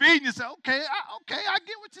 Keep feeding yourself. Okay, I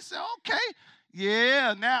get what you said. Okay,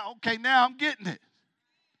 yeah, now I'm getting it.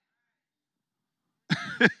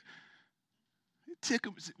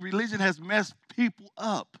 Religion has messed people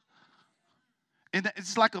up. And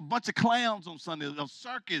it's like a bunch of clowns on Sunday, a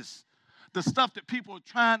circus. The stuff that people are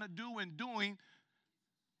trying to do and doing,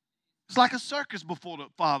 it's like a circus before the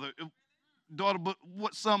father, daughter, but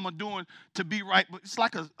what some are doing to be right, but it's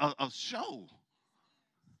like a show.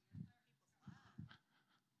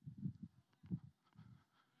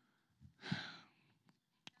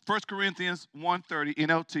 1 Corinthians 1:30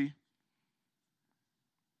 NLT.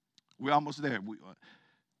 We're almost there.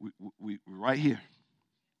 We're right here.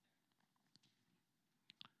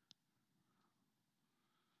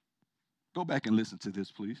 Go back and listen to this,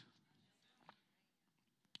 please.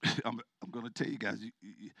 I'm going to tell you guys,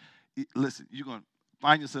 listen, you're going to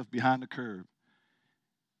find yourself behind the curve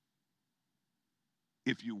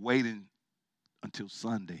if you're waiting until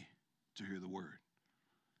Sunday to hear the word.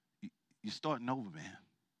 You're starting over, man.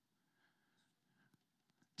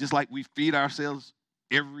 Just like we feed ourselves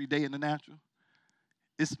every day in the natural,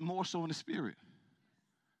 it's more so in the spirit.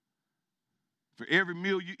 For every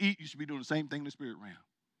meal you eat, you should be doing the same thing in the spirit realm.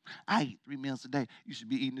 I eat 3 meals a day. You should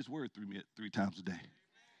be eating this word three times a day.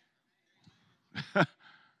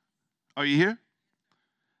 Are you here?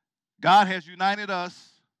 God has united us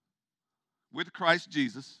with Christ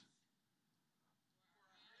Jesus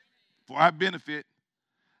for our benefit.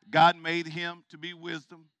 God made him to be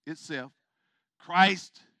wisdom itself.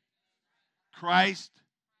 Christ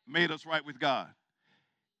made us right with God.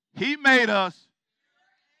 He made us,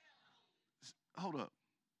 hold up,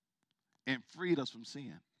 and freed us from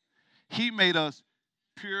sin. He made us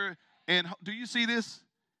pure and, do you see this?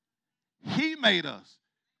 He made us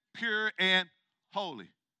pure and holy.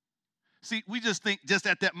 See, we just think just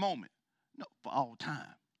at that moment. No, for all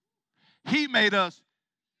time. He made us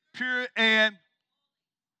pure and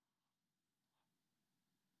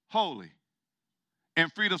holy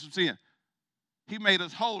and freed us from sin. He made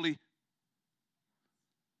us holy.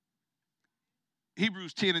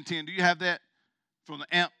 Hebrews 10:10. Do you have that from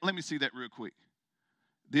the amp? Let me see that real quick.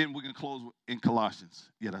 Then we can close in Colossians.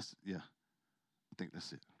 Yeah, I think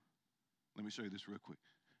that's it. Let me show you this real quick.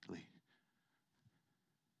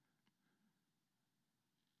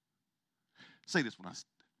 Say this when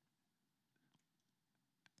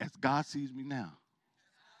as God sees me now,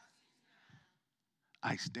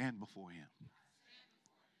 I stand before him,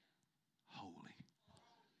 holy,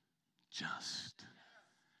 just,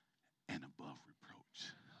 and above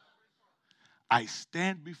reproach. I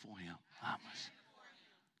stand before him,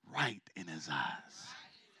 right in his eyes.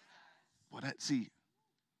 Well,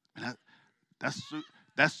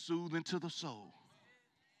 that's soothing to the soul.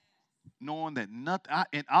 Knowing that nothing,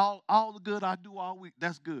 and all the good I do all week,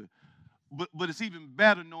 that's good. But it's even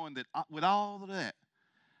better knowing that with all of that,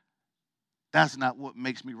 that's not what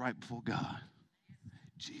makes me right before God.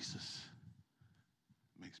 Jesus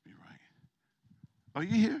makes me right. Are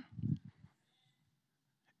you here?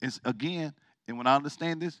 It's again, and when I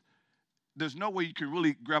understand this, there's no way you can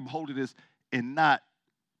really grab hold of this and not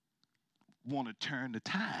want to turn the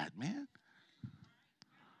tide, man.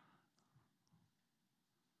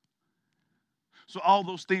 So all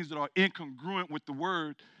those things that are incongruent with the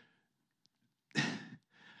word,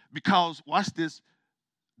 because, watch this,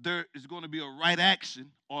 there is going to be a right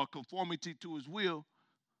action or a conformity to his will.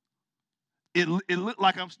 It looked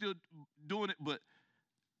like I'm still doing it, but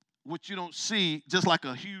what you don't see, just like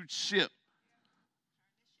a huge ship,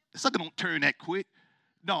 it's not going to turn that quick.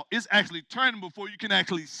 No, it's actually turning before you can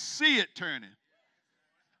actually see it turning.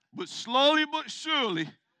 But slowly but surely,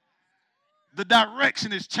 the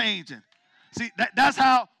direction is changing. See, that's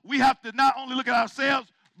how we have to not only look at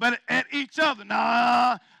ourselves, but at each other.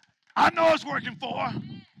 Nah, I know it's working for her.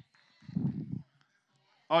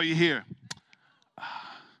 Are you here?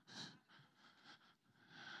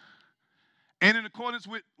 And in accordance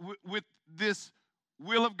with this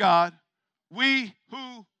will of God, we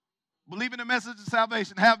who believe in the message of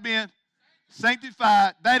salvation have been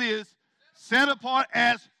sanctified, that is, set apart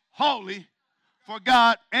as holy for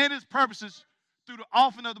God and his purposes through the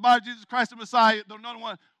offering of the body of Jesus Christ the Messiah, the anointed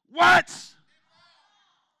one. What?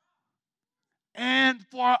 And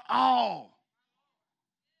for all.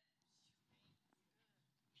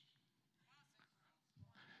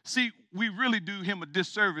 See, we really do him a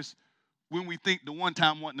disservice when we think the one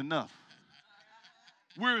time wasn't enough.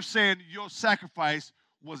 We're saying your sacrifice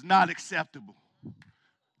was not acceptable.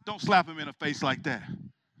 Don't slap him in the face like that.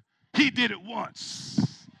 He did it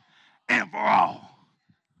once and for all.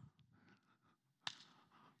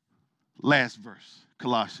 Last verse,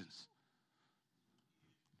 Colossians.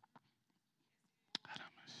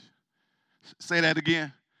 Say that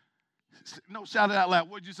again. No, shout it out loud.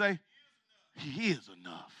 What'd you say? He is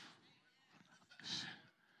enough.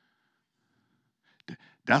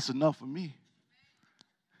 That's enough for me.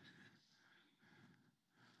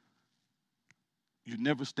 You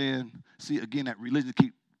never stand. See, again, that religion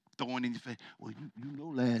keep throwing in your face. Well, you know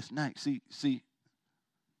last night. See,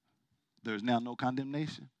 there's now no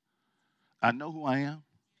condemnation. I know who I am.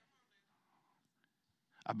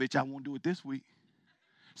 I bet y'all won't do it this week.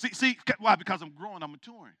 See, why? Because I'm growing, I'm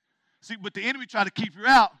maturing. See, but the enemy try to keep you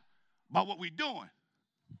out by what we're doing.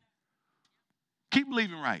 Keep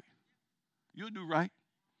believing right. You'll do right.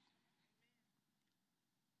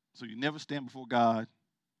 So you never stand before God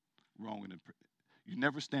wrong. You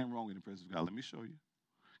never stand wrong in the presence of God. Let me show you.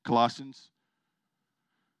 Colossians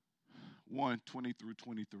 1:20 through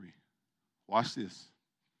 23. Watch this.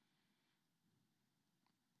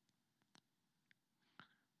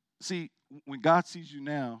 See, when God sees you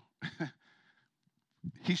now,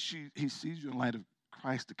 he sees you in light of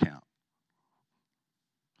Christ's account.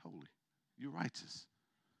 Holy. You're righteous.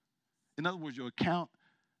 In other words, your account,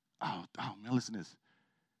 oh man, listen to this,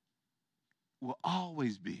 will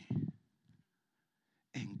always be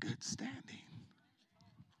in good standing.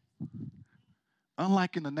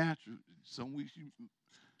 Unlike in the natural, some weeks you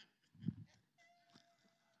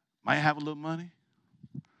might have a little money.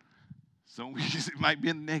 Some weeks it might be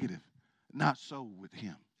in the negative. Not so with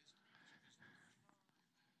him.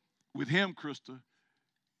 With him, Krista,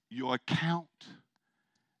 your account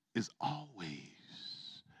is always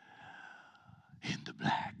in the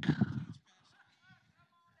black.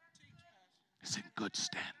 It's in good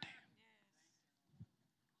standing.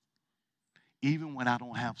 Even when I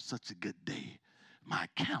don't have such a good day, my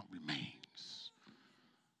account remains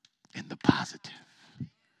in the positive.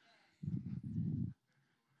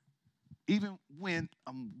 Even when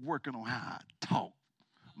I'm working on how I talk,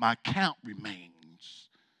 my account remains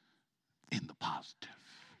in the positive.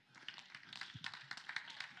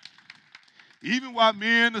 Even while me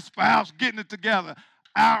and the spouse getting it together,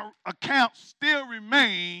 our accounts still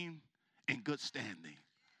remain in good standing.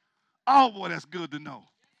 Oh, boy, that's good to know.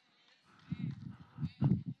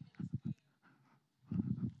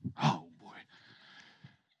 Oh, boy.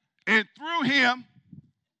 And through him,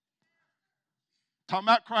 talking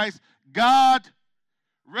about Christ, God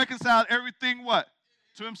reconciled everything what?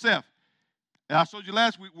 To himself. And I showed you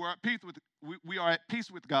last week we are at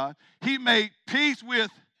peace with God. He made peace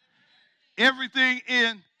with everything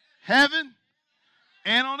in heaven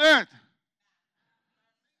and on earth.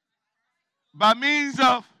 By means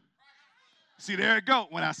of, see, there it go.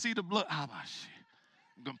 When I see the blood, I'm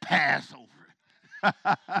going to pass over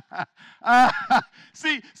it.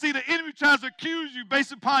 See, the enemy tries to accuse you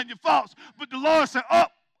based upon your faults. But the Lord said, oh,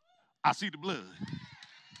 I see the blood.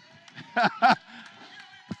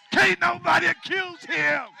 Can't nobody accuse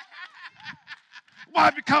him. Why?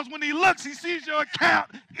 Because when he looks, he sees your account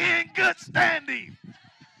in good standing.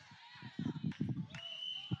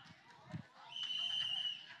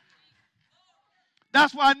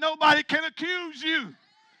 That's why nobody can accuse you.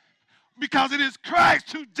 Because it is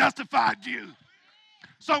Christ who justified you.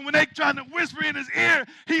 So when they try to whisper in his ear,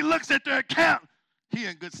 he looks at their account. He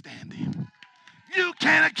in good standing. You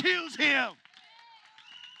can't accuse him.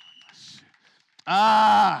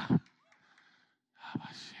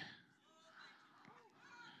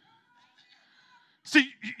 See,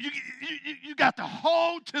 you got to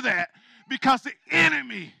hold to that because the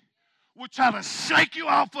enemy will try to shake you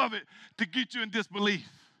off of it to get you in disbelief.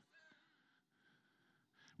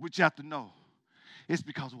 Which you have to know. It's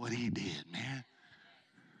because of what he did, man.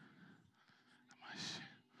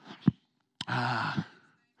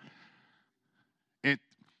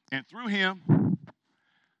 And through him,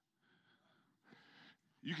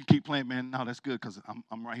 you can keep playing, man. No, that's good because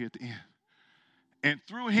I'm right here at the end. And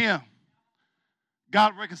through him,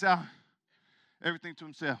 God reconciled everything to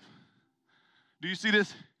himself. Do you see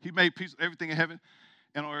this? He made peace with everything in heaven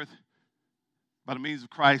and on earth by the means of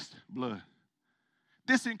Christ's blood.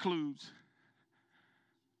 This includes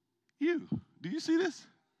you. Do you see this?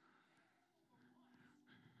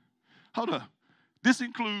 Hold up. This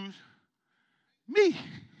includes me,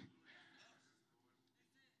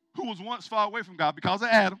 who was once far away from God because of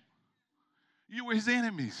Adam. You were his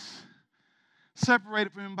enemies,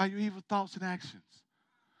 separated from him by your evil thoughts and actions.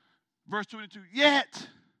 Verse 22, yet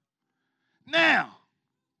now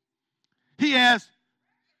he has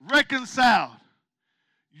reconciled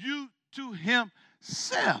you to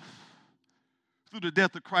himself through the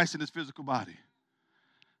death of Christ in his physical body.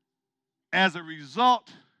 As a result,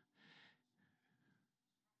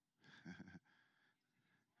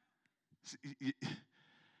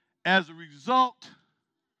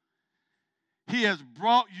 he has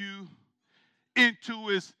brought you into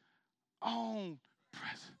his own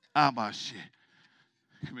presence. Shit.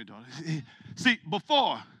 Come here, daughter. See,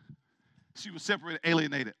 before, she was separated,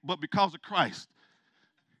 alienated. But because of Christ,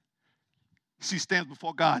 She stands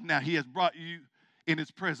before God now. He has brought you in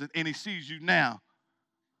his presence, and he sees you now.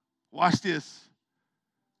 Watch this.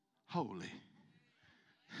 Holy.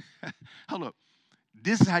 Hold up.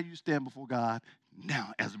 This is how you stand before God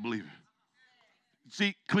now as a believer.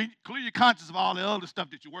 See, clear your conscience of all the other stuff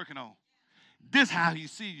that you're working on. This is how he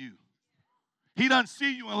sees you. He doesn't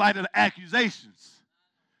see you in light of the accusations.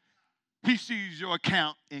 He sees your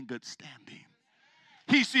account in good standing.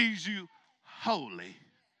 He sees you holy,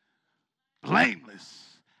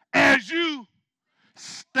 blameless, as you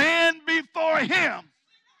stand before him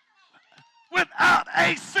without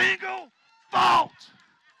a single fault.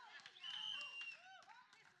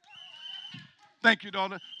 Thank you,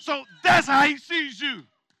 daughter. So that's how he sees you,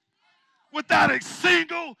 without a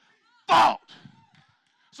single fault.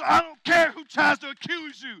 So I don't care who tries to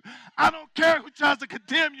accuse you. I don't care who tries to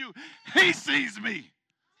condemn you. He sees me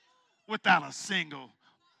without a single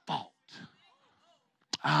fault.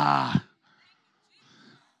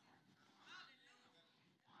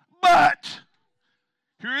 But,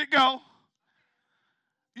 here it go.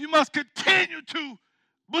 You must continue to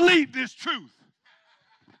believe this truth.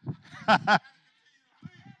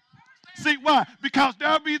 See why? Because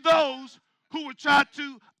there'll be those who will try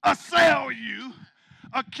to assail you,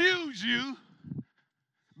 accuse you,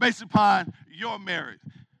 based upon your merit.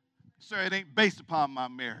 Sir, it ain't based upon my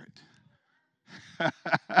merit.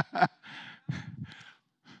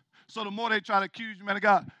 So the more they try to accuse you, man of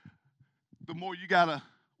God, the more you got to,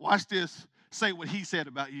 watch this, say what he said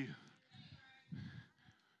about you.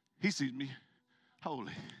 He sees me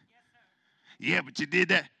holy. Yeah, but you did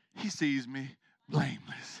that. He sees me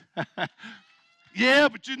blameless. Yeah,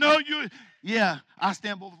 but you know I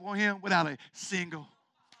stand before him without a single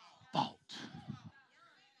fault.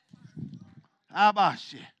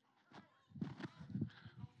 Abashi.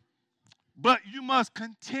 But you must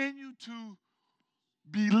continue to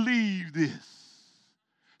believe this.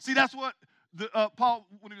 See, that's what Paul,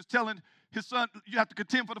 when he was telling his son, you have to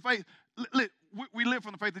contend for the faith. We live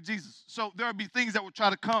from the faith of Jesus. So there will be things that will try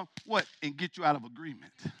to come, and get you out of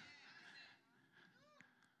agreement.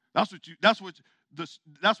 That's what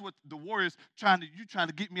the warriors trying to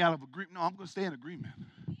get me out of agreement. No, I'm going to stay in agreement.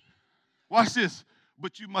 Watch this.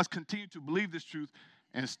 But you must continue to believe this truth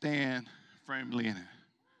and stand firmly in it.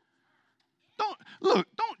 Don't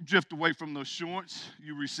drift away from the assurance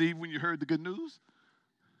you received when you heard the good news.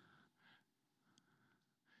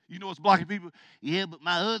 You know what's blocking people? Yeah, but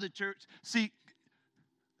my other church. See,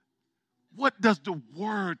 what does the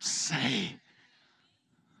word say?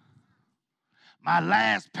 My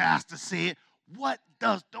last pastor said, what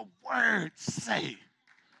does the word say?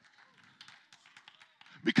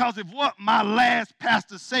 Because if what my last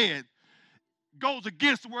pastor said goes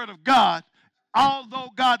against the word of God, although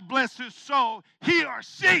God bless his soul, he or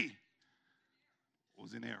she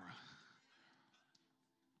was in error.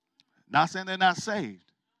 Not saying they're not saved,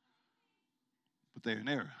 but they're in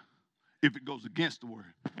error if it goes against the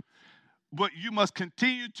word. But you must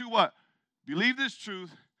continue to what? Believe this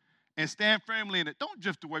truth and stand firmly in it. Don't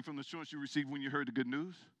drift away from the assurance you received when you heard the good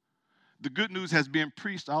news. The good news has been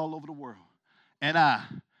preached all over the world. And I,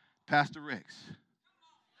 Pastor Rex,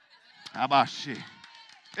 how about she?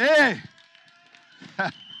 Hey,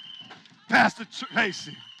 Pastor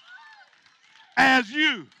Tracy, as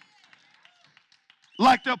you,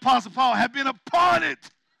 like the Apostle Paul, have been appointed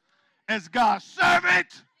as God's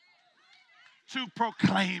servant to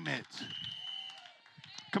proclaim it.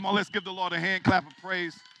 Come on, let's give the Lord a hand clap of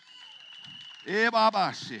praise.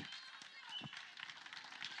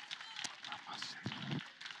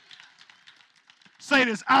 Say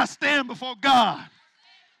this, I stand before God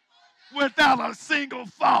without a single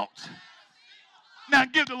fault. Now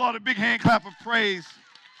give the Lord a big hand clap of praise.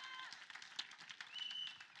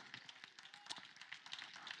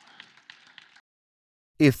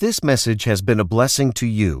 If this message has been a blessing to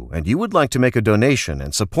you and you would like to make a donation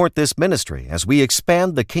and support this ministry as we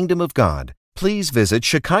expand the kingdom of God, please visit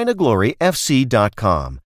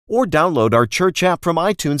ShekinahGloryFC.com or download our church app from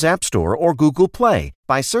iTunes App Store or Google Play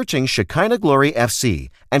by searching Shekinah Glory FC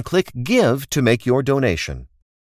and click Give to make your donation.